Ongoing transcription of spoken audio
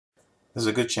There's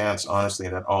a good chance, honestly,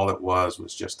 that all it was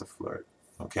just a flirt.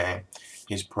 Okay?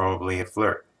 He's probably a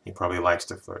flirt. He probably likes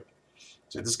to flirt.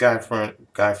 So this guy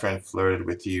friend flirted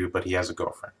with you, but he has a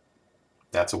girlfriend.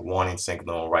 That's a warning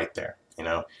signal right there. You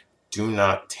know, do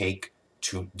not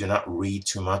read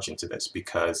too much into this,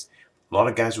 because a lot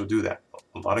of guys will do that.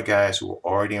 A lot of guys who are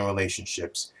already in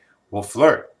relationships will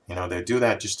flirt. You know, they do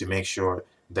that just to make sure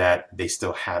that they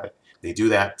still have it. They do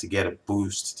that to get a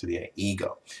boost to their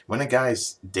ego. When a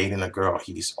guy's dating a girl,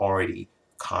 he's already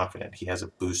confident. He has a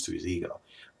boost to his ego.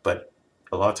 But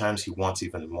a lot of times he wants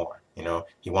even more. You know,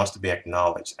 he wants to be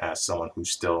acknowledged as someone who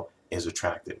still is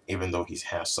attractive, even though he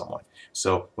has someone.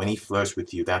 So when he flirts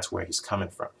with you, that's where he's coming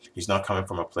from. He's not coming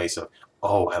from a place of,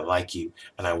 oh, I like you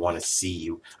and I want to see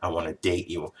you, I want to date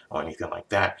you, or anything like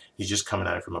that. He's just coming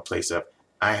at it from a place of,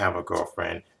 I have a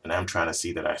girlfriend and I'm trying to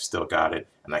see that I've still got it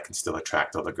and I can still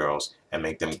attract other girls and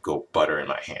make them go butter in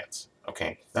my hands.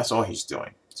 Okay? That's all he's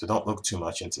doing. So don't look too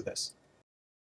much into this.